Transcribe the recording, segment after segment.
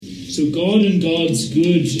So God and gods,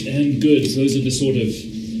 good and goods, those are the sort of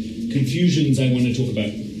confusions I want to talk about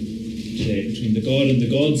today, between the God and the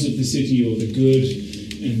gods of the city, or the good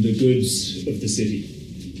and the goods of the city.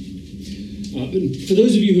 For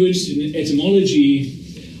those of you who are interested in etymology,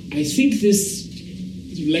 I think this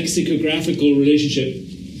lexicographical relationship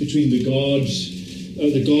between the gods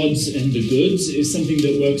and the goods is something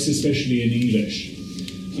that works especially in English.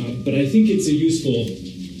 But I think it's a useful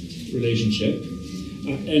relationship.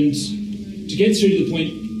 And to get straight to the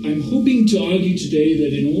point, I'm hoping to argue today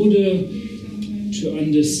that in order to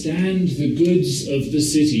understand the goods of the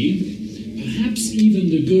city, perhaps even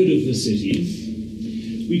the good of the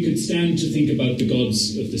city, we could stand to think about the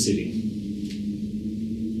gods of the city.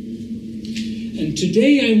 And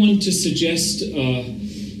today I want to suggest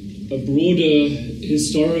a broader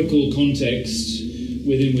historical context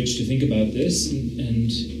within which to think about this, and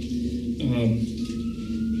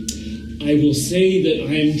I will say that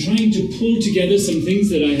I am trying to pull together some things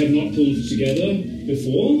that I have not pulled together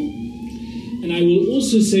before, and I will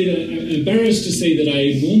also say that I'm embarrassed to say that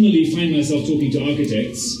I normally find myself talking to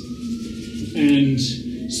architects, and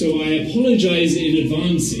so I apologize in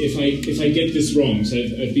advance if I get this wrong. So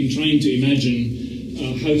I've been trying to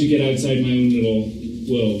imagine how to get outside my own little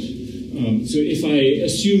world. So if I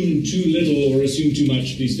assume too little or assume too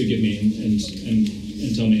much, please forgive me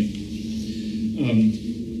and tell me.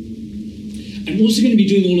 I'm also going to be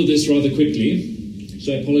doing all of this rather quickly,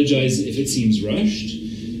 so I apologize if it seems rushed.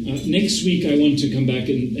 Next week I want to come back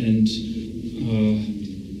and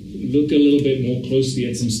look a little bit more closely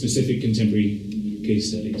at some specific contemporary case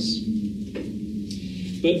studies.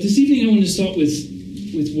 But this evening I want to start with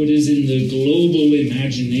what is in the global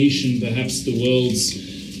imagination, perhaps the world's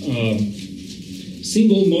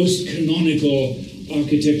single most canonical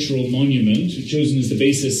architectural monument, chosen as the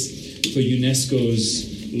basis for UNESCO's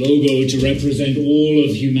logo to represent all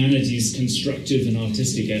of humanity's constructive and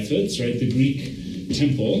artistic efforts, right? The Greek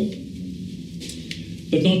temple.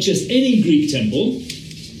 But not just any Greek temple.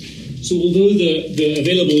 So although the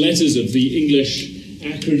available letters of the English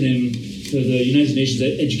acronym for the United Nations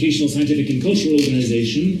Educational, Scientific and Cultural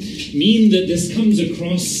Organization mean that this comes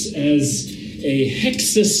across as a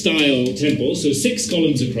hexa-style temple, so 6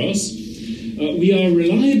 columns across, we are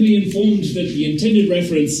reliably informed that the intended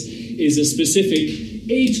reference is a specific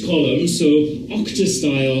 8 columns, so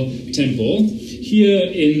octa-style temple, here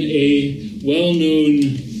in a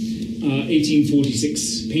well-known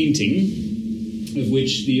 1846 painting, of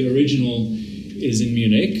which the original is in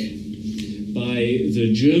Munich, by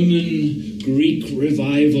the German Greek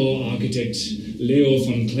revival architect Leo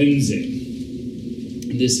von Klenze.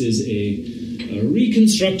 This is a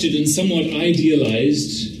reconstructed and somewhat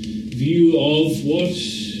idealized view of, what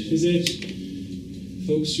is it?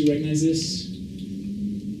 Folks, you recognize this?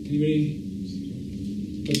 Anybody?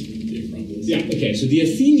 The Acropolis. Yeah, okay, so the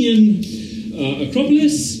Athenian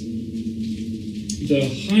Acropolis, the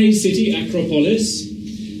high city Acropolis,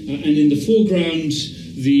 and in the foreground,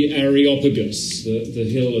 the Areopagus, the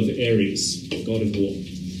hill of Ares, god of war.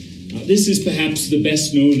 This is perhaps the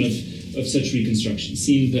best known of such reconstruction,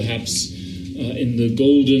 seen perhaps in the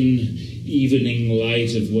golden evening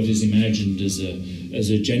light of what is imagined as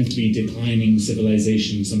a gently declining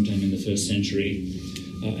civilization sometime in the 1st century,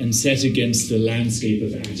 and set against the landscape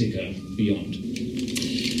of Attica beyond.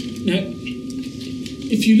 Now,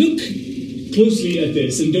 if you look closely at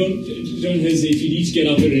this, and don't hesitate, if you need to get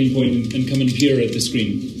up at any point and come and peer at the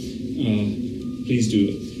screen, please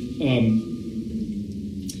do.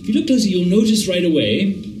 If you look closely, you'll notice right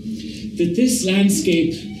away that this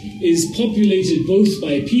landscape is populated both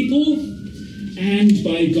by people and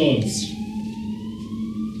by gods.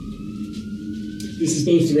 This is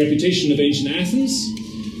both the reputation of ancient Athens,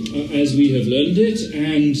 as we have learned it,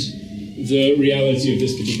 and the reality of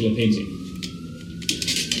this particular painting.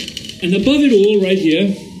 And above it all, right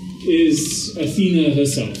here, is Athena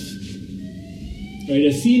herself. Right,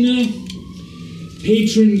 Athena,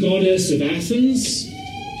 patron goddess of Athens.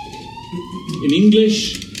 In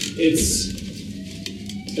English, it's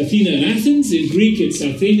Athena and Athens. In Greek, it's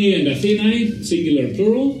Athene and Athenae, singular and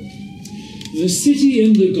plural. The city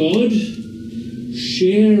and the god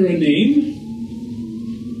share a name.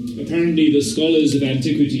 Apparently, the scholars of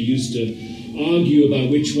antiquity used to argue about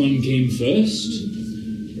which one came first.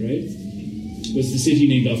 Right? Was the city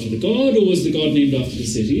named after the god, or was the god named after the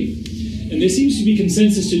city? And there seems to be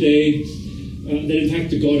consensus today that in fact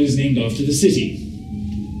the god is named after the city,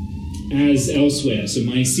 as elsewhere. So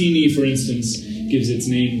Mycenae, for instance, gives its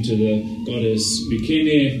name to the goddess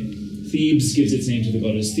Mykene. Thebes gives its name to the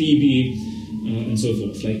goddess Thebe, and so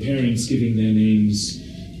forth, like parents giving their names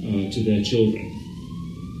to their children.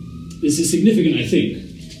 This is significant, I think,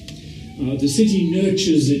 The city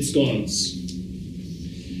nurtures its gods.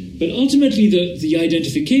 But ultimately, the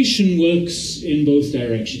identification works in both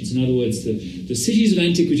directions. In other words, the cities of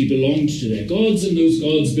antiquity belonged to their gods, and those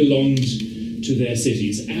gods belonged to their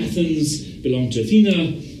cities. Athens belonged to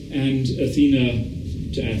Athena, and Athena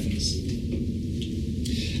to Athens.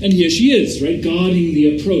 And here she is, right, guarding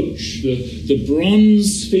the approach, the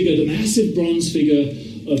bronze figure, the massive bronze figure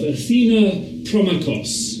of Athena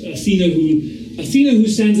Promachos, Athena who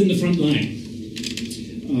stands in the front line.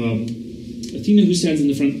 Athena who stands in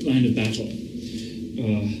the front line of battle.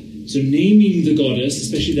 So naming the goddess,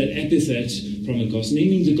 especially that epithet, Promachos,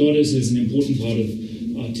 naming the goddess is an important part of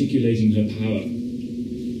articulating her power.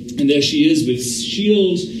 And there she is with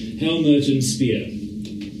shield, helmet, and spear.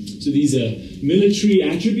 So these are military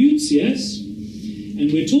attributes, yes?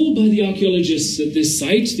 And we're told by the archaeologists that this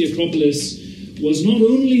site, the Acropolis, was not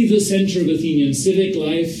only the center of Athenian civic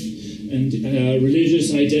life and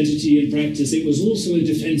religious identity and practice, it was also a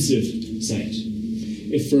defensive site.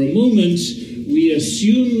 If for a moment we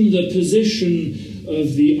assume the position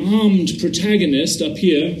of the armed protagonist up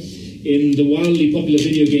here in the wildly popular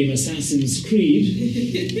video game Assassin's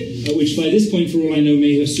Creed, which by this point, for all I know,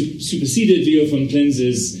 may have superseded Leo von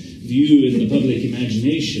Klenz's view in the public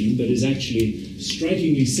imagination, but is actually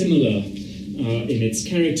strikingly similar in its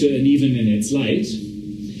character and even in its light.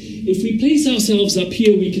 If we place ourselves up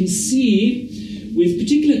here, we can see with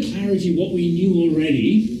particular clarity what we knew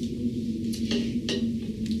already.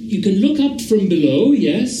 You can look up from below,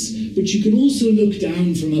 yes, but you can also look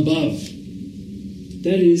down from above.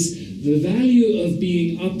 That is, the value of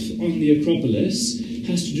being up on the Acropolis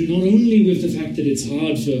has to do not only with the fact that it's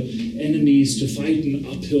hard for enemies to fight an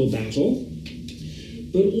uphill battle,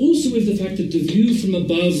 but also with the fact that the view from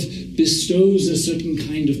above bestows a certain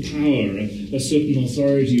kind of power, a certain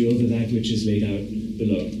authority over that which is laid out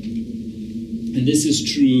below. And this is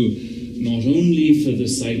true not only for the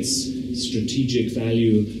site's strategic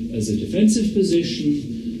value as a defensive position,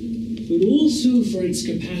 but also for its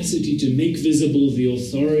capacity to make visible the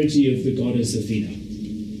authority of the goddess Athena.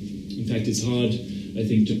 In fact, it's hard, I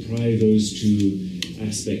think, to pry those two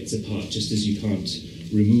aspects apart, just as you can't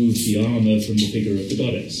remove the armor from the figure of the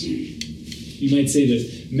goddess. You might say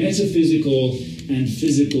that metaphysical and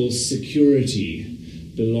physical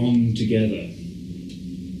security belong together.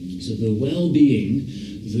 So the well-being,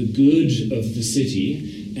 the good of the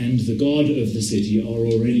city, and the god of the city are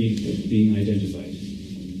already being identified.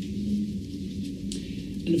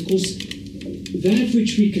 And of course, that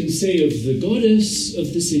which we can say of the goddess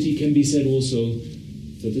of the city can be said also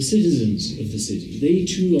for the citizens of the city. They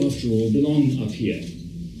too, after all, belong up here.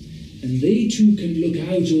 And they too can look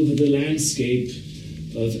out over the landscape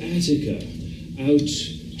of Attica, out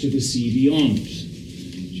to the sea beyond,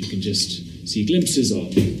 which you can just see glimpses of,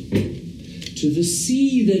 to the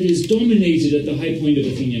sea that is dominated at the high point of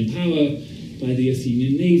Athenian power by the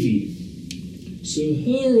Athenian navy. So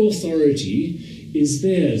her authority is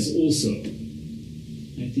theirs also.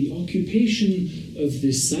 The occupation of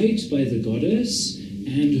this site by the goddess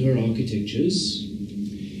and her architectures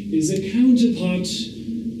is a counterpart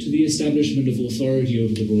to the establishment of authority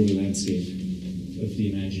over the broader landscape of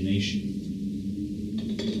the imagination.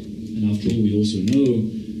 And after all, we also know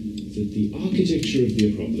that the architecture of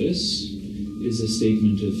the Acropolis is a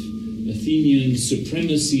statement of Athenian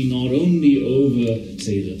supremacy not only over,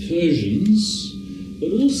 say, the Persians,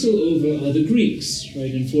 but also over other Greeks.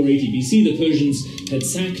 Right? In 480 BC, the Persians had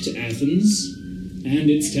sacked Athens and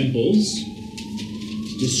its temples,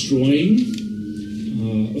 destroying,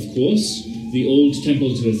 of course, the old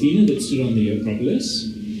temple to Athena that stood on the Acropolis.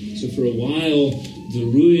 So for a while, the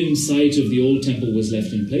ruined site of the old temple was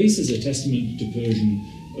left in place as a testament to Persian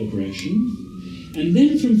aggression. And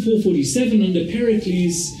then from 447, under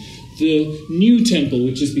Pericles, the new temple,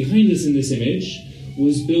 which is behind us in this image,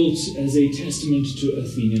 was built as a testament to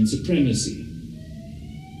Athenian supremacy.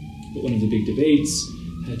 But one of the big debates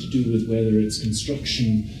had to do with whether its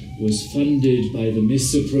construction was funded by the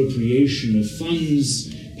misappropriation of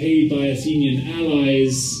funds paid by Athenian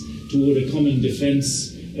allies toward a common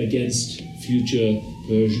defense against future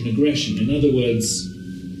Persian aggression. In other words,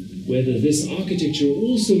 whether this architecture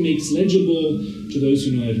also makes legible to those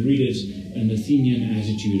who know how to read it an Athenian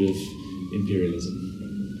attitude of imperialism.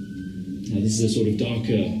 Now, this is a sort of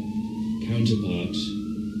darker counterpart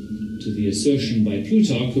to the assertion by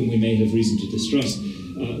Plutarch, whom we may have reason to distrust,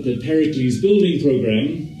 that Pericles' building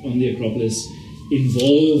program on the Acropolis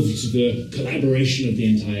involved the collaboration of the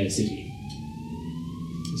entire city.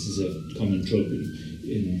 This is a common trope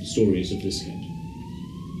in stories of this kind.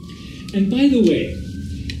 And by the way,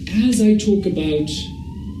 as I talk about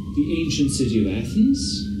the ancient city of Athens,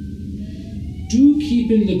 do keep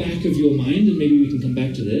in the back of your mind, and maybe we can come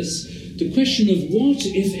back to this, the question of what,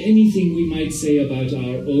 if anything, we might say about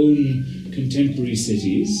our own contemporary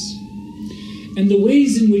cities, and the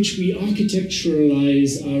ways in which we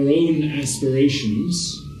architecturalize our own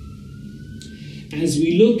aspirations as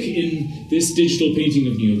we look in this digital painting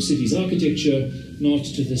of New York City's architecture, not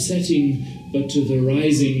to the setting, but to the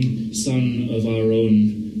rising sun of our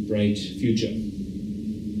own bright future.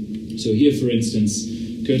 So here, for instance,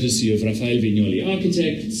 courtesy of Rafael Vignoli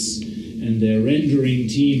Architects and their rendering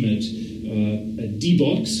team at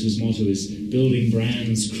D-Box, whose motto is building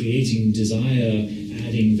brands, creating desire,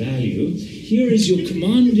 adding value. Here is your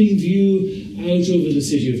commanding view out over the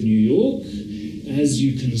city of New York as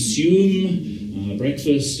you consume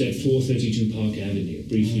breakfast at 432 Park Avenue,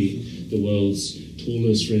 briefly the world's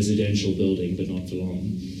tallest residential building, but not for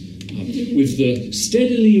long. With the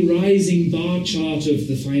steadily rising bar chart of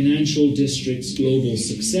the financial district's global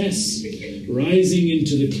success, rising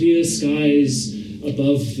into the clear skies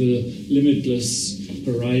above the limitless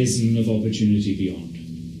horizon of opportunity beyond.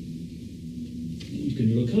 You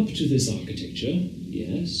can look up to this architecture,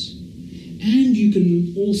 yes, and you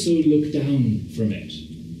can also look down from it,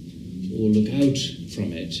 or look out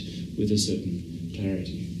from it with a certain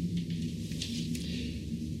clarity.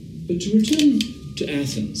 But to return to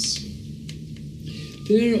Athens,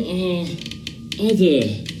 there are other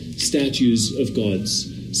statues of gods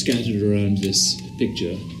scattered around this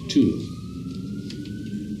picture too.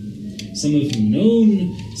 Some of them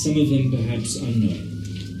known, some of them perhaps unknown.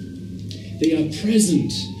 They are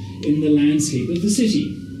present in the landscape of the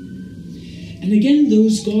city. And again,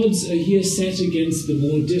 those gods are here set against the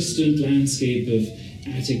more distant landscape of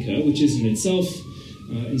Attica, which is in itself,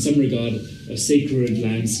 in some regard, a sacred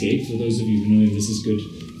landscape. For those of you who know him, this is good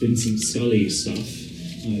Vincent Scully stuff,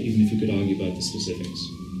 even if we could argue about the specifics.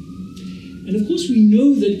 And of course, we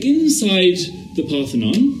know that inside the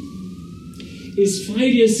Parthenon is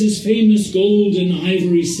Phidias' famous gold and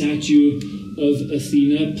ivory statue of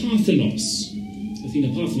Athena Parthenos.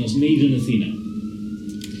 Athena Parthenos, maiden Athena.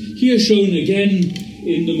 Here shown again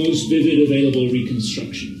in the most vivid available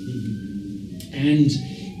reconstruction. And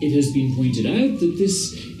it has been pointed out that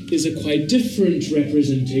this is a quite different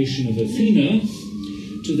representation of Athena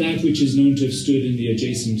to that which is known to have stood in the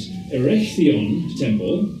adjacent Erechtheion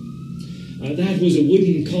temple. That was a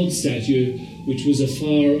wooden cult statue which was a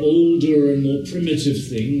far older and more primitive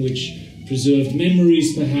thing, which preserved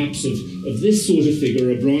memories perhaps of this sort of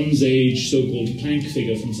figure, a Bronze Age so-called plank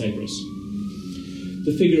figure from Cyprus.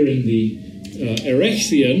 The figure in the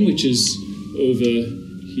Erechtheion, which is over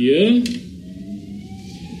here,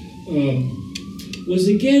 was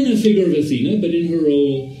again a figure of Athena, but in her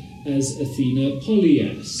role as Athena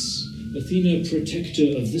Polias, Athena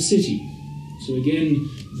protector of the city. So again,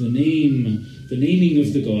 the naming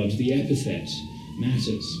of the god, the epithet,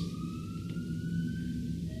 matters.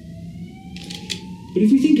 But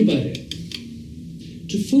if we think about it,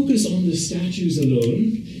 to focus on the statues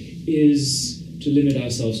alone is to limit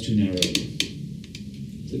ourselves too narrowly.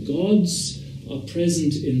 The gods are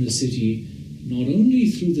present in the city not only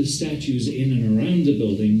through the statues in and around the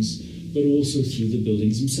buildings, but also through the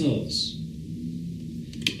buildings themselves.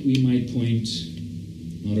 We might point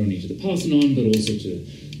not only to the Parthenon, but also to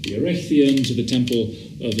the Erechtheion, to the temple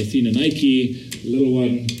of Athena Nike, the little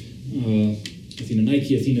one, Athena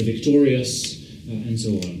Nike, Athena Victorious, and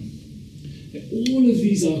so on. All of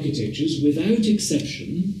these architectures, without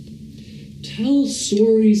exception, tell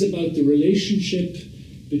stories about the relationship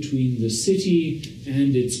between the city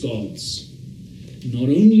and its gods, not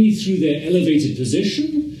only through their elevated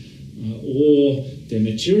position or their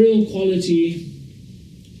material quality,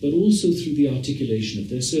 but also through the articulation of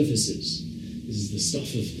their surfaces. This is the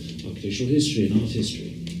stuff of architectural history and art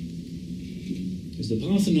history. Because the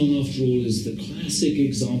Parthenon, after all, is the classic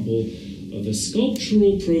example of a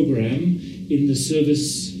sculptural program in the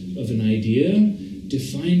service of an idea,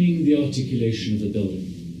 defining the articulation of a building.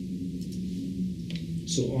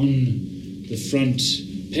 So on the front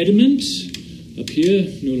pediment, up here,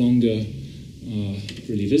 no longer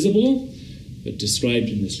really visible, but described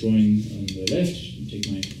in this drawing on the left, take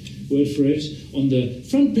my word for it. On the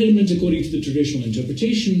front pediment, according to the traditional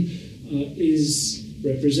interpretation, is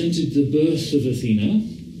represented the birth of Athena.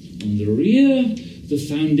 On the rear, the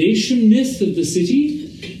foundation myth of the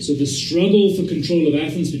city, so the struggle for control of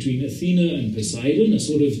Athens between Athena and Poseidon, a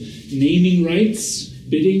sort of naming rights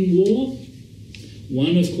bidding war,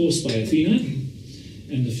 won, of course, by Athena,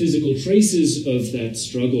 and the physical traces of that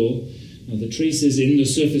struggle, the traces in the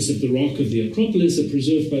surface of the rock of the Acropolis, are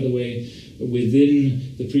preserved, by the way,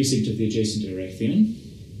 within the precinct of the adjacent Erechtheion.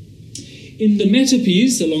 In the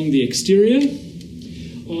metapiece along the exterior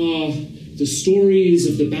are the stories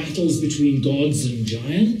of the battles between gods and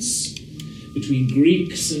giants, between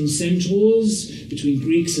Greeks and centaurs, between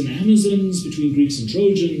Greeks and Amazons, between Greeks and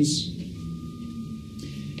Trojans.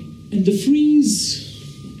 And the frieze,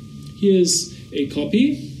 here's a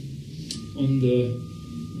copy on the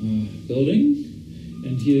building,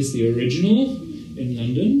 and here's the original in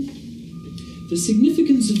London. The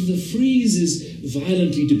significance of the frieze is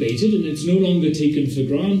violently debated, and it's no longer taken for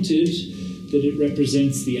granted that it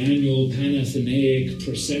represents the annual Panathenaic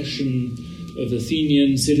procession of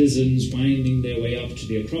Athenian citizens winding their way up to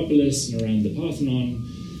the Acropolis and around the Parthenon,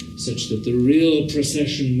 such that the real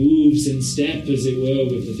procession moves in step, as it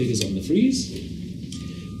were, with the figures on the frieze.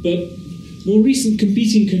 But more recent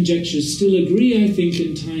competing conjectures still agree, I think,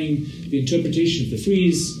 in tying the interpretation of the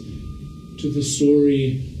frieze to the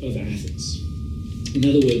story of Athens. In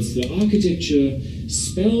other words, the architecture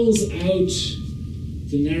spells out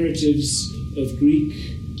the narratives of Greek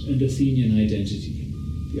and Athenian identity.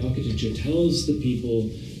 The architecture tells the people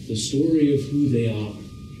the story of who they are.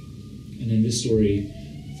 And in this story,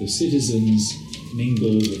 the citizens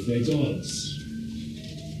mingle with their gods.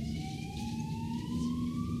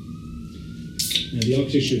 Now, the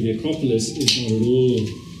architecture of the Acropolis is not at all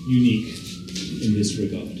unique in this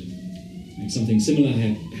regard. And something similar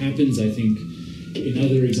happens, I think, in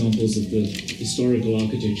other examples of the historical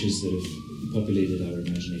architectures that have populated our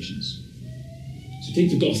imaginations. So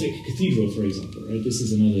take the Gothic cathedral, for example, right? This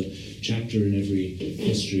is another chapter in every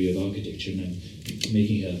history of architecture, and I'm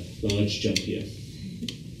making a large jump here.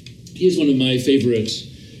 Here's one of my favorite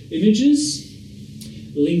images,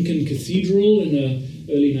 Lincoln Cathedral in an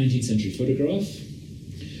early 19th century photograph,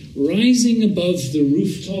 rising above the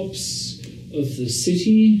rooftops of the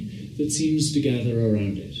city that seems to gather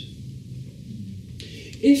around it.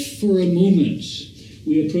 If for a moment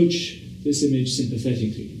we approach this image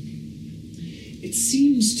sympathetically, it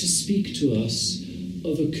seems to speak to us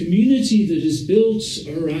of a community that is built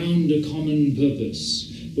around a common purpose,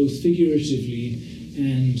 both figuratively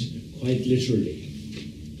and quite literally,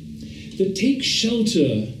 that takes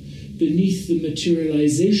shelter beneath the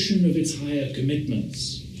materialization of its higher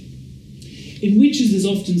commitments, in which, as is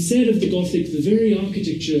often said of the Gothic, the very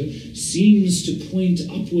architecture seems to point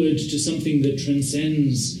upward to something that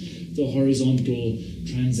transcends the horizontal,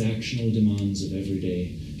 transactional demands of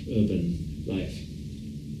everyday urban life.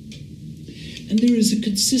 And there is a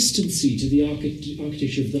consistency to the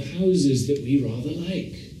architecture of the houses that we rather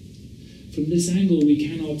like. From this angle, we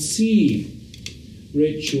cannot see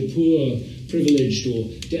rich or poor, privileged or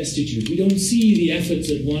destitute. We don't see the efforts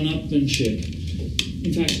at one-upmanship.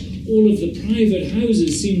 In fact, all of the private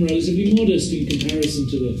houses seem relatively modest in comparison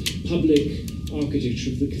to the public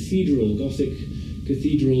architecture of the cathedral. Gothic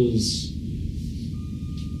cathedrals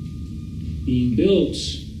being built,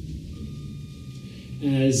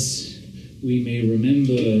 as we may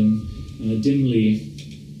remember dimly,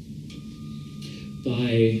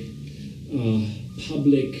 by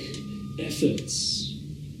public efforts.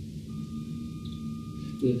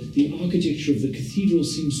 The architecture of the cathedral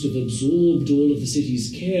seems to have absorbed all of the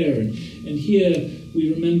city's care. And here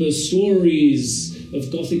we remember stories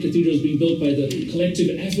of Gothic cathedrals being built by the collective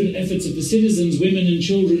efforts of the citizens, women and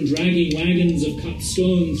children dragging wagons of cut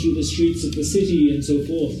stone through the streets of the city and so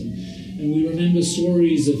forth. And we remember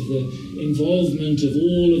stories of the involvement of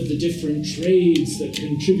all of the different trades that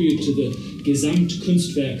contribute to the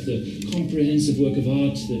Gesamtkunstwerk, the comprehensive work of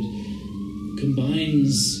art that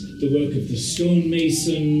combines the work of the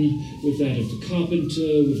stonemason with that of the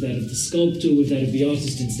carpenter, with that of the sculptor, with that of the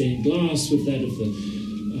artist in stained glass, with that of the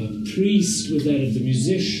priest, with that of the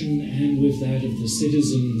musician, and with that of the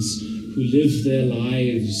citizens who live their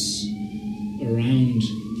lives around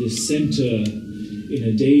this center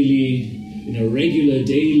in a regular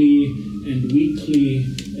daily and weekly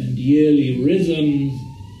and yearly rhythm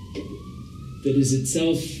that is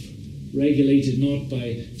itself regulated not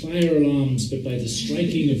by fire alarms, but by the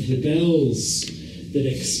striking of the bells that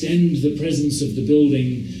extend the presence of the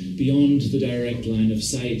building beyond the direct line of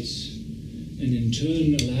sight, and in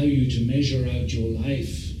turn allow you to measure out your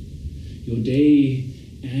life, your day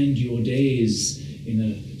and your days, in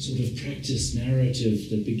a sort of practice narrative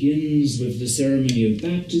that begins with the ceremony of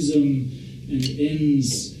baptism and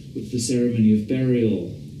ends with the ceremony of burial.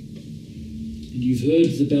 And you've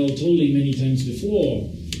heard the bell tolling many times before,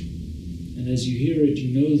 and as you hear it,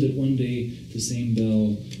 you know that one day the same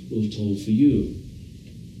bell will toll for you.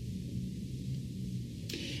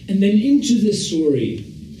 And then into this story,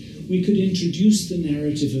 we could introduce the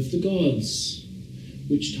narrative of the gods,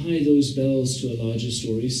 which tie those bells to a larger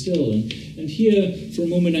story still. And here, for a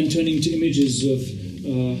moment, I'm turning to images of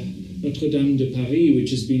Notre Dame de Paris, which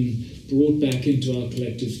has been brought back into our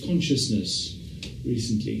collective consciousness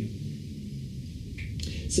recently,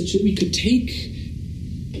 such that we could take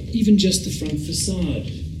even just the front facade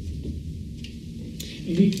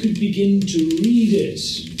and we could begin to read it.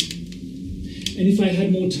 And if I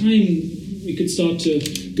had more time, we could start to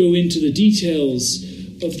go into the details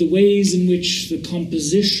of the ways in which the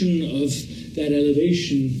composition of that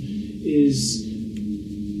elevation is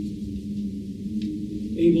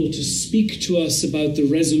able to speak to us about the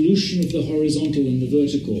resolution of the horizontal and the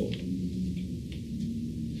vertical.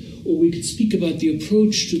 Or we could speak about the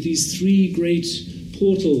approach to these three great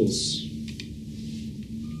portals.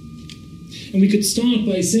 And we could start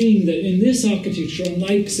by saying that in this architecture,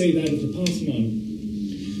 unlike, say, that of the Parthenon,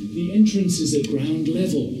 the entrance is at ground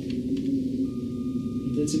level.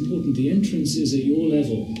 That's important. The entrance is at your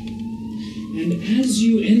level. And as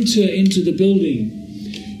you enter into the building,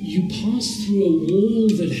 you pass through a wall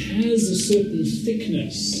that has a certain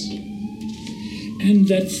thickness. And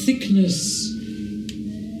that thickness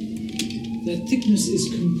is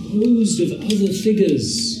composed of other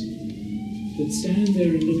figures that stand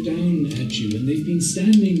there and look down at you. And they've been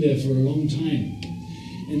standing there for a long time.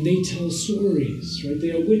 And they tell stories, right?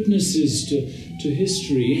 They are witnesses to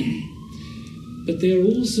history. But they are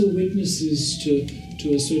also witnesses to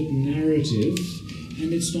a certain narrative,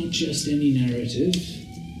 and it's not just any narrative.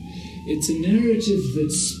 It's a narrative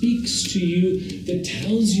that speaks to you, that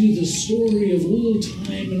tells you the story of all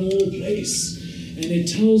time and all place. And it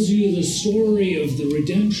tells you the story of the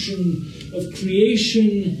redemption of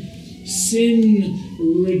creation, sin,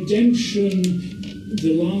 redemption,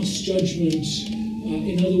 the last judgment.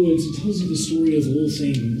 In other words, it tells you the story of all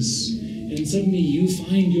things. And suddenly you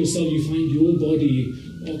find your body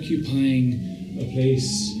occupying a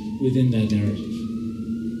place within that narrative.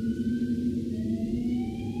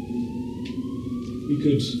 We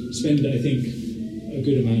could spend, I think, a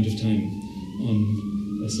good amount of time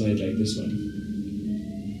on a slide like this one.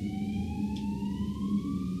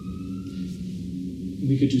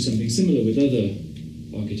 We could do something similar with other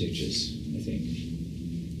architectures, I think,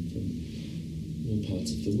 from all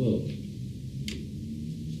parts of the world.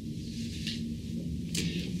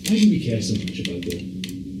 Why do we care so much about the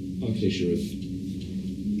architecture of,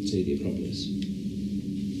 say, the Acropolis?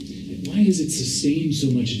 And why has it sustained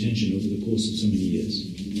so much attention over the course of so many years?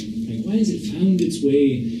 And why has it found its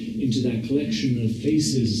way into that collection of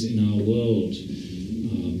places in our world?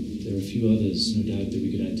 There are a few others, no doubt, that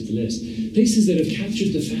we could add to the list. Places that have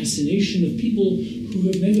captured the fascination of people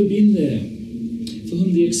who have never been there, for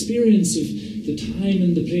whom the experience of the time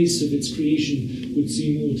and the place of its creation would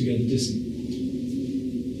seem altogether distant.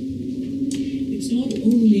 Not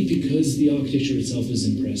only because the architecture itself is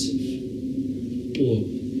impressive, or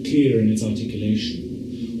clear in its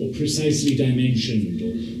articulation, or precisely dimensioned,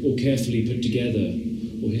 or carefully put together,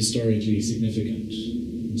 or historically significant,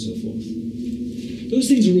 and so forth. Those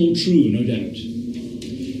things are all true, no doubt.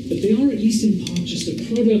 But they are, at least in part, just a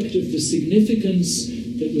product of the significance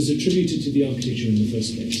that was attributed to the architecture in the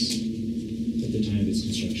first place, at the time of its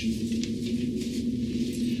construction.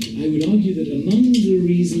 I would argue that among the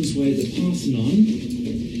reasons why the Parthenon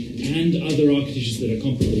and other architectures that are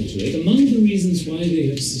comparable to it, among the reasons why they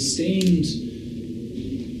have sustained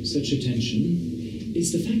such attention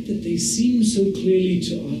is the fact that they seem so clearly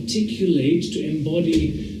to articulate, to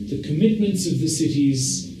embody the commitments of the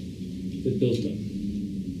cities that built them.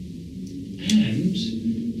 And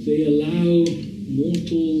they allow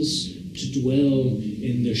mortals to dwell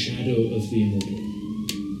in the shadow of the immortal.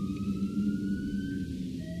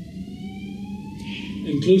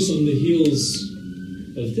 And close on the heels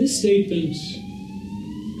of this statement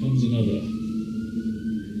comes another.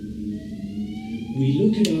 We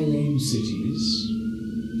look at our own cities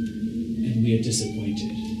and we are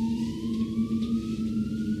disappointed.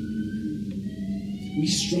 We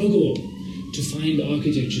struggle to find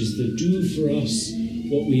architectures that do for us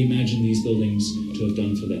what we imagine these buildings to have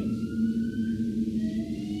done for them.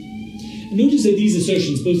 And notice that these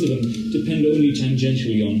assertions, both of them, depend only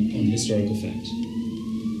tangentially on historical fact.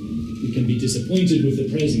 We can be disappointed with the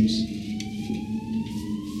present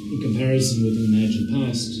in comparison with an imagined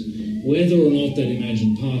past, whether or not that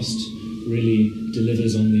imagined past really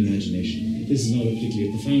delivers on the imagination. This is not a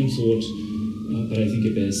particularly profound thought, but I think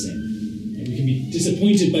it bears saying. And we can be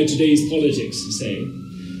disappointed by today's politics, say,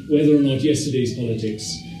 whether or not yesterday's politics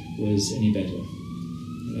was any better.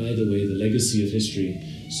 Either way, the legacy of history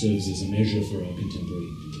serves as a measure for our contemporary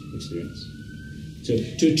experience. So,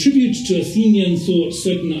 to attribute to Athenian thought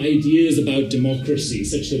certain ideas about democracy,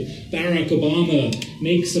 such that Barack Obama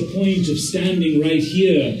makes a point of standing right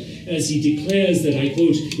here as he declares that, I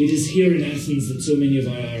quote, "It is here in Athens that so many of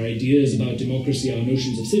our ideas about democracy, our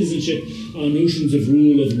notions of citizenship, our notions of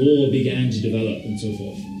rule of law began to develop," and so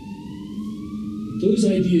forth. Those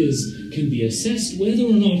ideas can be assessed whether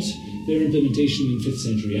or not their implementation in 5th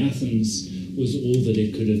century Athens was all that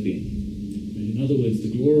it could have been. In other words, the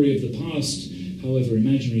glory of the past, however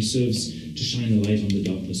imaginary, serves to shine a light on the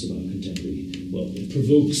darkness of our contemporary world. It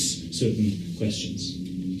provokes certain questions.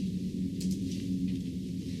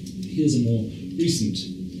 Here's a more recent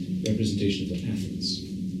representation of Athens.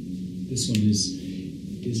 This one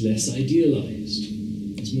is less idealized.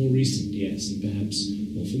 It's more recent, yes, and perhaps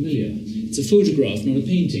more familiar. It's a photograph, not a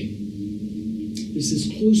painting. This is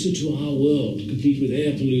closer to our world, complete with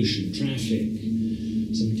air pollution, traffic,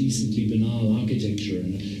 some decently banal architecture,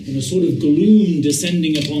 and a sort of gloom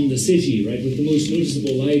descending upon the city, right, with the most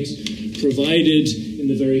noticeable light provided in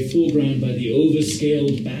the very foreground by the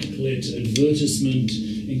overscaled backlit advertisement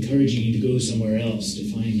encouraging you to go somewhere else to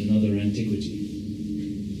find another antiquity.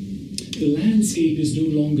 The landscape is no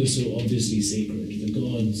longer so obviously sacred. The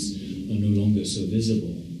gods are no longer so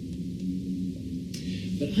visible.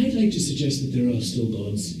 But I'd like to suggest that there are still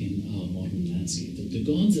gods in our modern landscape, that the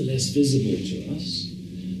gods are less visible to us,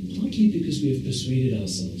 partly because we have persuaded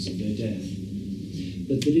ourselves of their death,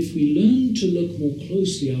 but that if we learn to look more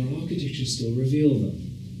closely, our architecture still reveal them,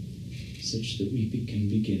 such that we can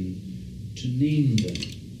begin to name them.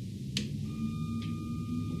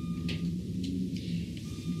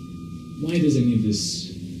 Why does any of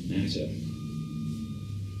this matter?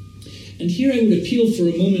 And here I would appeal for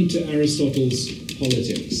a moment to Aristotle's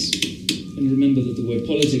Politics. And remember that the word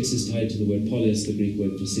politics is tied to the word polis, the Greek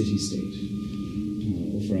word for city-state,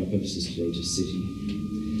 or for our purposes today, just city.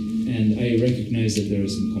 And I recognize that there are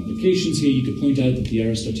some complications here. You could point out that the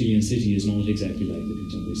Aristotelian city is not exactly like the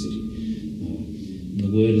contemporary city.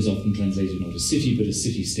 The word is often translated not a city, but a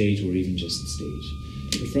city-state, or even just state.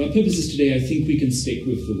 But for our purposes today, I think we can stick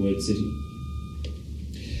with the word city.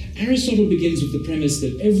 Aristotle begins with the premise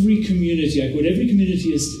that every community, I quote, every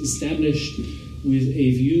community is established with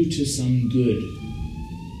a view to some good.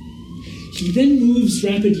 He then moves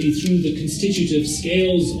rapidly through the constitutive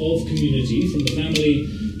scales of community, from the family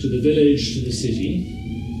to the village to the city.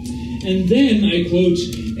 And then, I quote,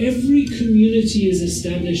 every community is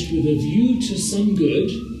established with a view to some good,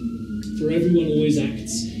 for everyone always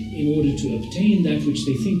acts in order to obtain that which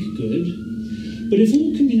they think good. But if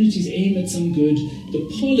all communities aim at some good, the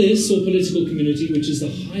polis, or political community, which is the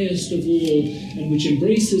highest of all and which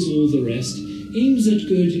embraces all the rest, aims at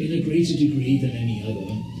good in a greater degree than any other,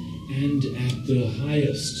 and at the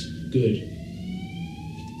highest good.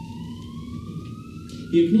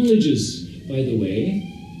 He acknowledges, by the way,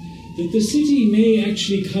 that the city may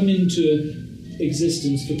actually come into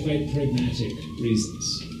existence for quite pragmatic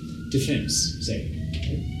reasons. Defense, say.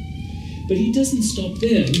 But he doesn't stop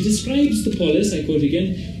there. He describes the polis, I quote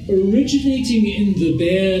again, originating in the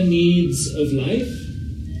bare needs of life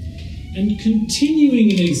and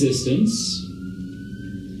continuing in existence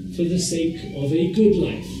for the sake of a good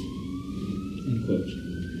life. End quote.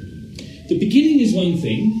 The beginning is one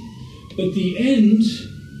thing, but the end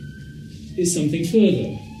is something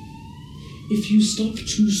further. If you stop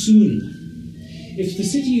too soon, if the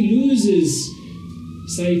city loses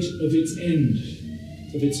sight of its end,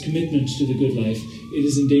 of its commitment to the good life, it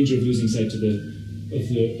is in danger of losing sight of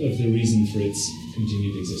the reason for its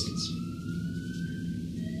continued existence.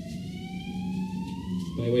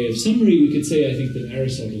 By way of summary, we could say, I think, that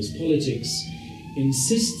Aristotle's Politics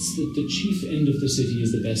insists that the chief end of the city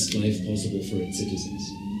is the best life possible for its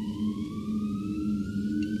citizens.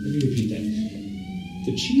 Let me repeat that.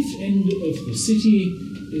 The chief end of the city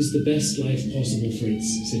is the best life possible for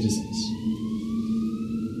its citizens.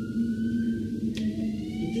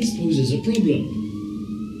 But this poses a problem.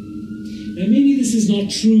 Now, maybe this is not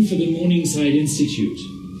true for the Morningside Institute,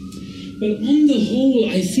 but on the whole,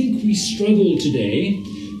 I think we struggle today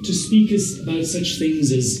to speak about such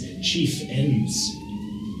things as chief ends.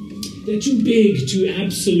 They're too big, too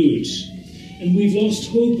absolute, and we've lost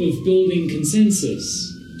hope of building consensus.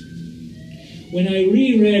 When I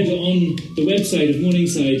reread on the website of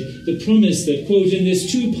Morningside the promise that, quote, in this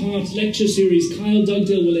two-part lecture series, Kyle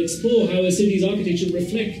Dugdale will explore how a city's architecture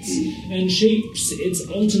reflects and shapes its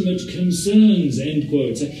ultimate concerns, end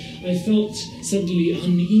quote, I felt suddenly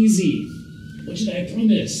uneasy. What did I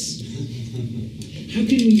promise? How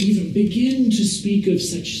can we even begin to speak of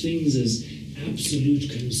such things as absolute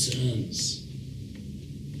concerns?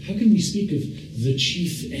 How can we speak of the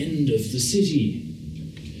chief end of the city,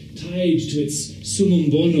 tied to its summum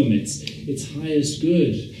bonum, its highest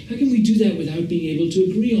good? How can we do that without being able to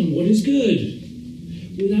agree on what is good?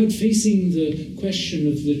 without facing the question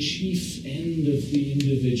of the chief end of the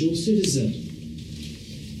individual citizen.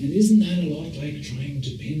 And isn't that a lot like trying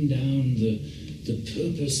to pin down the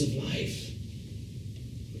purpose of life?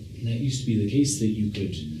 And that used to be the case, that you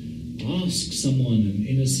could ask someone an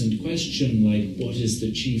innocent question like, what is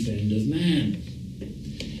the chief end of man?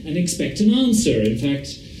 And expect an answer. In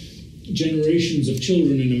fact, generations of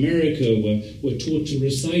children in America were taught to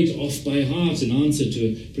recite off by heart an answer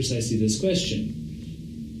to precisely this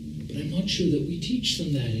question. But I'm not sure that we teach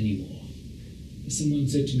them that anymore. As someone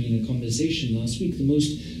said to me in a conversation last week, the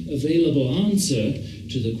most available answer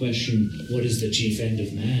to the question, what is the chief end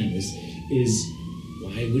of man, is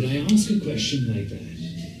why would I ask a question like that?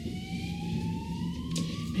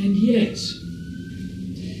 And yet,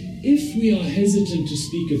 if we are hesitant to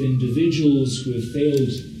speak of individuals who have failed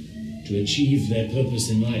to achieve their purpose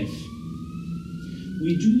in life,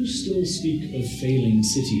 we do still speak of failing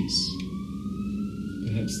cities,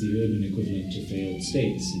 perhaps the urban equivalent to failed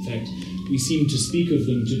states. In fact, we seem to speak of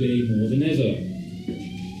them today more than ever.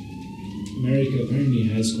 America apparently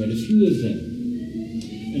has quite a few of them.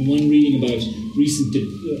 And one reading about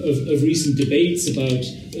recent debates about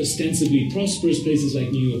ostensibly prosperous places like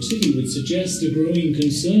New York City would suggest a growing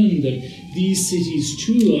concern that these cities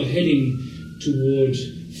too are heading toward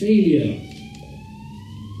failure.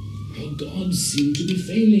 Our gods seem to be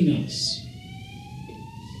failing us.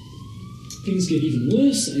 Things get even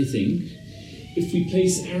worse, I think, if we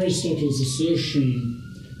place Aristotle's assertion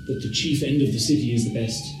that the chief end of the city is the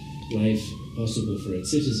best life possible for its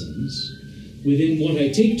citizens within what I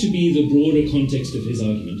take to be the broader context of his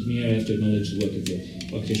argument. And here I have to acknowledge the work of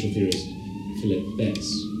the architectural theorist Philip Bess.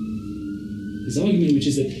 His argument, which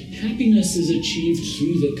is that happiness is achieved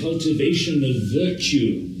through the cultivation of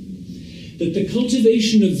virtue, that the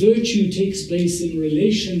cultivation of virtue takes place in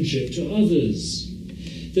relationship to others,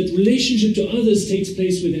 that relationship to others takes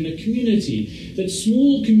place within a community, that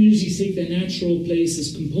small communities take their natural place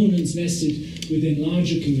as components nested within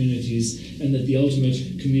larger communities, and that the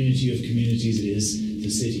ultimate community of communities is the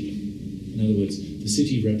city. In other words, the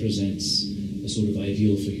city represents a sort of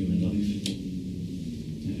ideal for human life.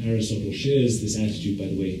 Now, Aristotle shares this attitude, by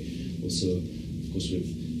the way, also, of course, with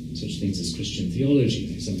such things as Christian theology.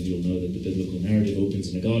 Like some of you will know that the biblical narrative opens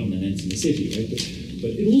in a garden and ends in the city, right?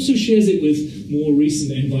 But it also shares it with more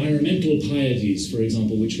recent environmental pieties, for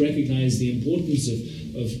example, which recognize the importance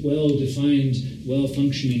of well-defined,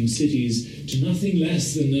 well-functioning cities to nothing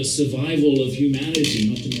less than the survival of humanity,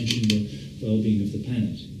 not to mention the well-being of the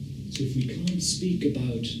planet. So if we can't speak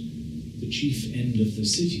about the chief end of the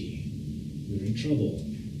city, we're in trouble.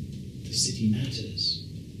 The city matters.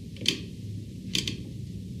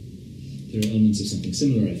 There are elements of something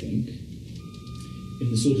similar, I think, in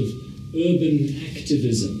the sort of urban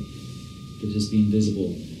activism that has been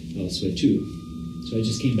visible elsewhere too. So I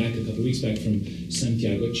just came back a couple of weeks back from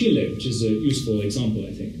Santiago, Chile, which is a useful example,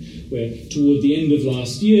 I think, where toward the end of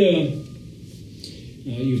last year,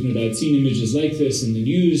 you've no doubt seen images like this in the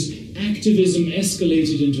news, activism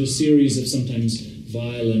escalated into a series of sometimes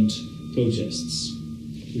violent protests,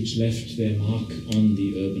 which left their mark on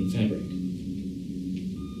the urban fabric.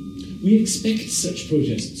 We expect such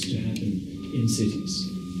protests to happen in cities.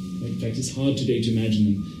 In fact, it's hard today to imagine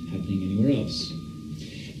them happening anywhere else.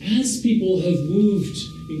 As people have moved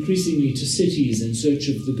increasingly to cities in search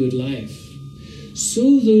of the good life,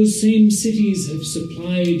 so those same cities have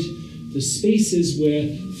supplied the spaces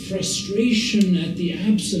where frustration at the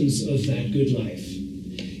absence of that good life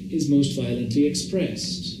is most violently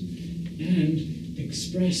expressed, and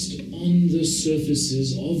expressed on the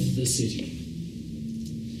surfaces of the city.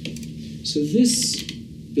 So this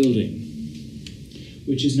building,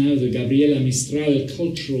 which is now the Gabriela Mistral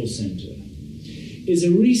Cultural Center, is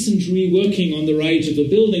a recent reworking on the right of a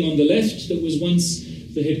building on the left that was once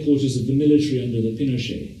the headquarters of the military under the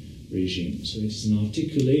Pinochet regime. So it's an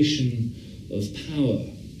articulation of power.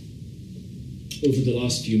 Over the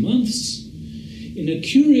last few months, in a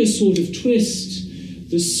curious sort of twist,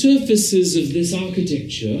 the surfaces of this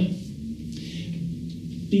architecture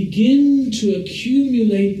begin to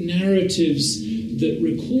accumulate narratives that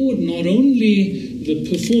record not only the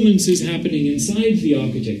performances happening inside the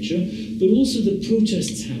architecture, but also the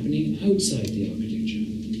protests happening outside the architecture.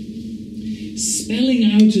 Spelling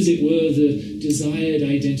out, as it were, the desired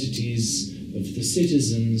identities of the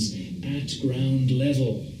citizens at ground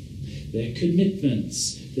level, their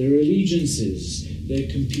commitments, their allegiances, their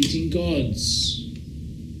competing gods.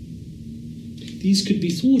 These could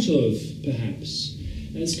be thought of, perhaps,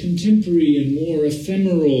 as contemporary and more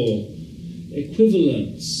ephemeral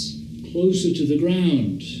equivalents, closer to the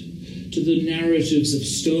ground, to the narratives of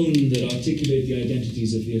stone that articulate the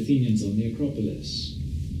identities of the Athenians on the Acropolis.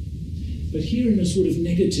 but here in a sort of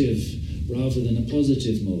negative rather than a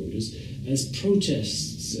positive mode, as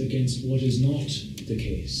protests against what is not the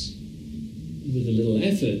case. With a little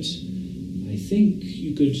effort, I think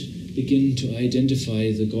you could begin to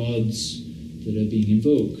identify the gods that are being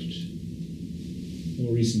invoked.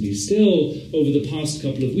 More recently still, over the past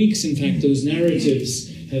couple of weeks, in fact, those narratives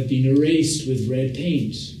have been erased with red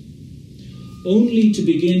paint, only to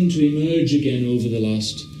begin to emerge again over the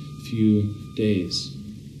last few days.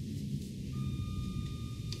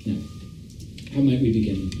 Now, how might we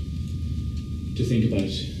begin to think about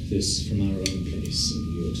this from our own place in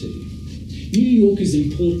New York City? New York is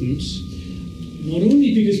important, not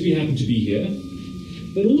only because we happen to be here,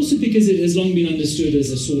 but also because it has long been understood as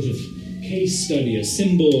a sort of case study, a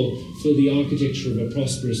symbol for the architecture of a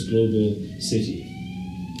prosperous global city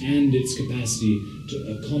and its capacity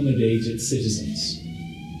to accommodate its citizens.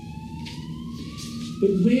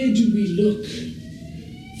 But where do we look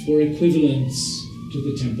for equivalents to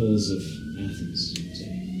the temples of Athens, say?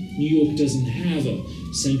 New York doesn't have a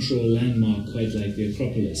central landmark quite like the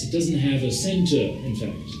Acropolis. It doesn't have a center, in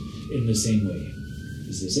fact, in the same way.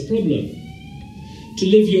 Is this a problem? To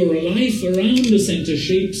live your life around a center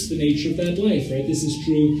shapes the nature of that life, right? This is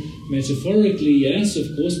true metaphorically, yes, of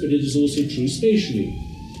course, but it is also true spatially.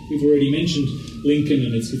 We've already mentioned Lincoln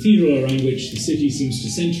and its cathedral, around which the city seems to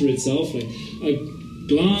center itself. Like a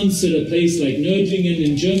glance at a place like Nördlingen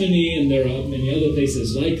in Germany, and there are many other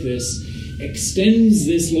places like this, extends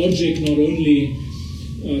this logic not only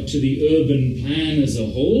to the urban plan as a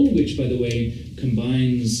whole, which, by the way,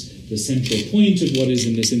 combines the central point of what is,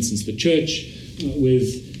 in this instance, the church,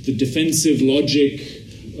 with the defensive logic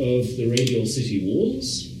of the radial city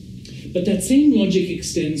walls. But that same logic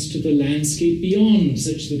extends to the landscape beyond,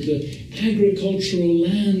 such that the agricultural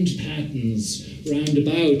land patterns round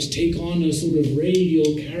about take on a sort of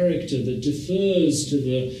radial character that defers to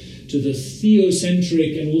the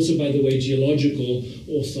theocentric and also, by the way, geological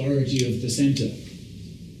authority of the center.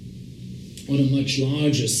 On a much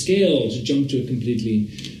larger scale, to jump to a completely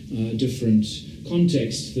different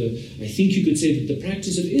context, I think you could say that the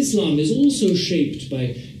practice of Islam is also shaped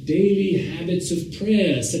by daily habits of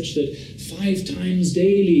prayer, such that 5 times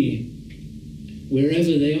daily,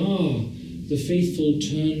 wherever they are, the faithful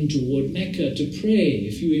turn toward Mecca to pray.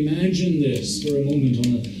 If you imagine this for a moment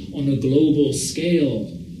on a global scale,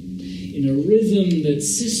 in a rhythm that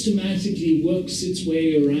systematically works its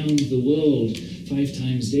way around the world 5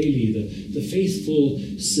 times daily, the faithful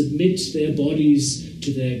submit their bodies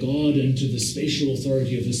to their God and to the spatial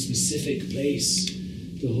authority of a specific place,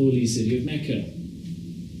 the holy city of Mecca.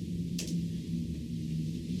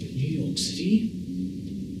 But New York City,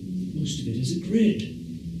 most of it is a grid.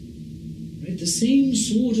 Right? The same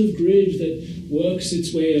sort of grid that works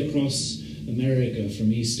its way across America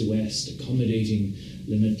from east to west, accommodating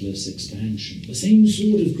limitless expansion. The same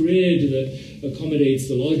sort of grid that accommodates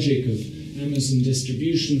the logic of Amazon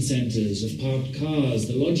distribution centers, of parked cars,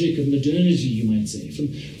 the logic of modernity, you might say.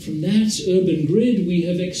 From that urban grid, we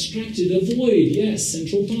have extracted a void, yes,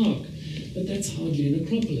 Central Park, but that's hardly an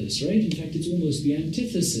Acropolis, right? In fact, it's almost the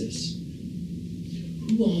antithesis.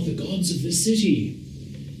 Who are the gods of the city,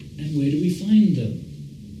 and where do we find them?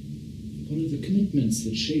 What are the commitments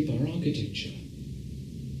that shape our architecture?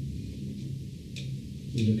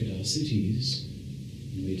 We look at our cities,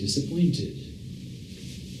 and we're disappointed.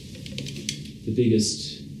 The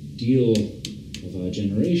biggest deal of our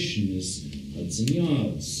generation is Hudson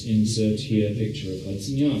Yards. Insert here a picture of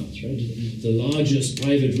Hudson Yards, right? The largest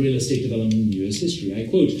private real estate development in US history. I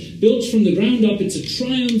quote, "Built from the ground up, it's a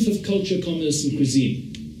triumph of culture, commerce, and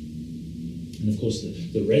cuisine." And of course,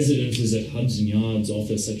 the residences at Hudson Yards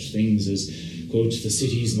offer such things as, quote, "the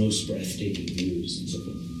city's most breathtaking views," and so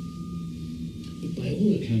forth. But by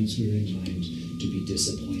all accounts, we're inclined to be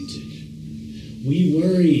disappointed. We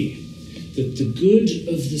worry that the good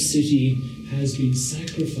of the city has been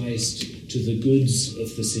sacrificed to the goods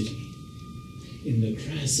of the city in the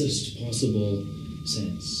crassest possible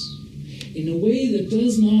sense, in a way that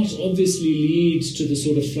does not obviously lead to the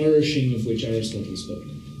sort of flourishing of which Aristotle spoke.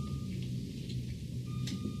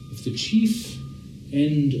 If the chief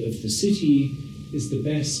end of the city is the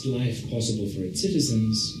best life possible for its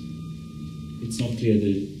citizens, it's not clear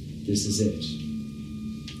that this is it,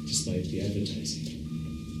 despite the advertising.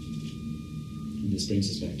 And this brings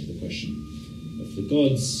us back to the question of the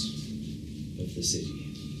gods of the city.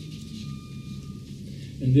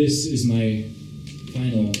 And this is my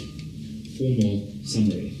final formal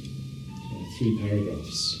summary. 3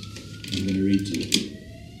 paragraphs I'm going to read to you.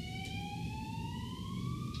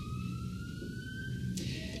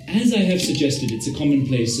 As I have suggested, it's a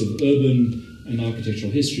commonplace of urban an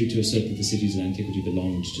architectural history to assert that the cities of antiquity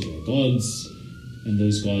belonged to their gods, and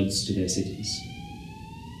those gods to their cities.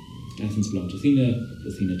 Athens belonged to Athena,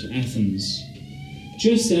 Athena to Athens,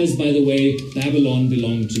 just as, by the way, Babylon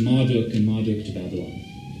belonged to Marduk and Marduk to Babylon.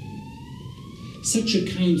 Such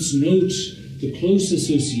accounts note the close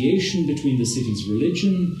association between the city's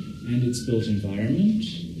religion and its built environment,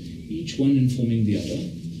 each one informing the other.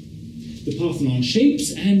 The Parthenon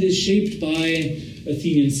shapes and is shaped by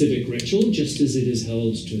Athenian civic ritual, just as it is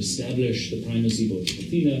held to establish the primacy both of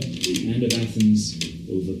Athena and of Athens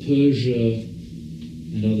over Persia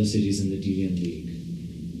and other cities in the Delian League.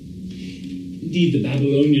 Indeed, the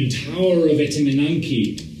Babylonian Tower of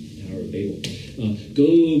Etemenanke, Tower of Babel,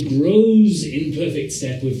 grows in perfect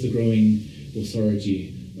step with the growing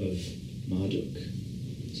authority of Marduk,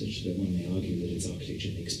 such that one may argue that its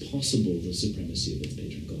architecture makes possible the supremacy of its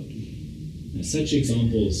patron god. Now, such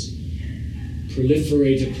examples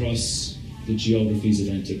proliferate across the geographies of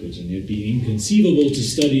antiquity, and it would be inconceivable to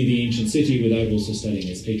study the ancient city without also studying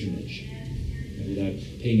its patronage, without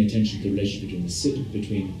paying attention to the relationship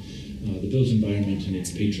between the built environment and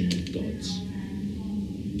its patron gods.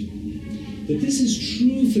 That this is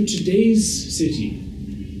true for today's city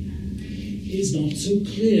is not so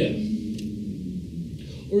clear.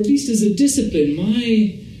 Or at least as a discipline,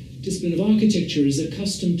 my discipline of architecture is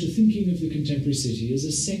accustomed to thinking of the contemporary city as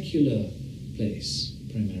a secular place,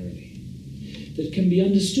 primarily, that can be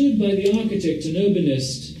understood by the architect and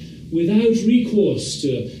urbanist without recourse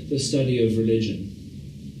to the study of religion.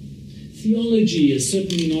 Theology is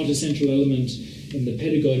certainly not a central element in the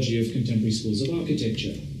pedagogy of contemporary schools of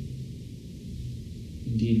architecture.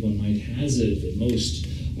 Indeed, one might hazard that most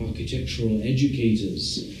architectural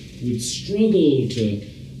educators would struggle to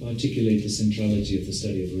articulate the centrality of the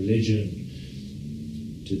study of religion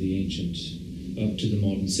to the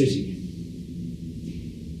modern city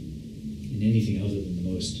in anything other than the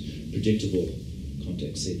most predictable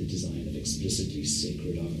context, say the design of explicitly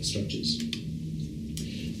sacred structures.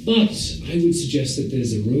 But I would suggest that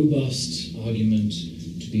there's a robust argument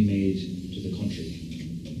to be made to the contrary.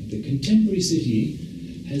 The contemporary city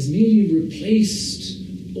has merely replaced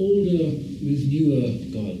older with newer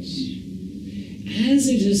gods. As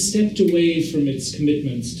it has stepped away from its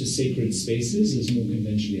commitments to sacred spaces, as more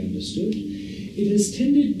conventionally understood, it has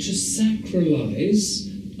tended to sacralize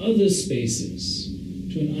other spaces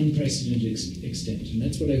to an unprecedented extent. And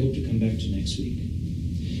that's what I hope to come back to next week.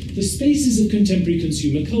 The spaces of contemporary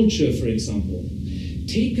consumer culture, for example,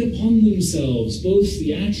 take upon themselves both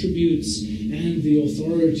the attributes and the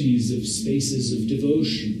authorities of spaces of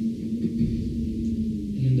devotion.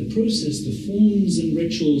 And in the process, the forms and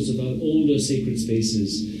rituals of our older sacred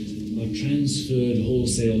spaces are transferred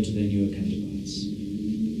wholesale to their newer counterparts.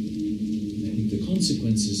 And I think the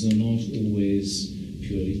consequences are not always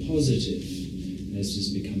purely positive, as is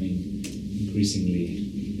becoming increasingly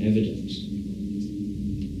evident.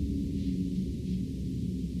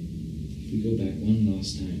 We go back one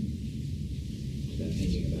last time to that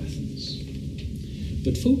painting of Athens.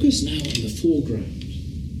 But focus now on the foreground.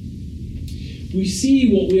 We see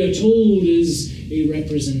what we are told is a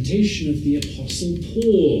representation of the Apostle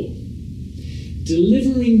Paul,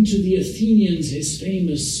 delivering to the Athenians his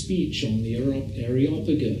famous speech on the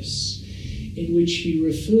Areopagus, in which he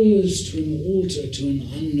refers to an altar to an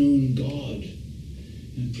unknown god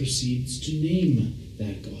and proceeds to name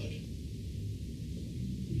that god.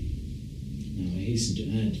 Now, I hasten to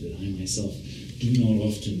add that I myself do not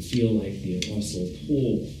often feel like the Apostle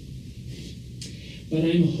Paul. But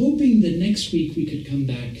I'm hoping that next week we could come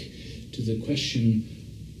back to the question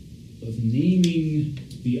of naming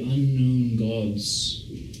the unknown gods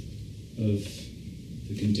of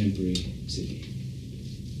the contemporary city.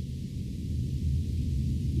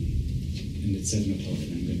 And it's 7 o'clock,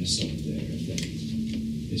 and I'm going to stop there if that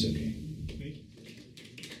is okay.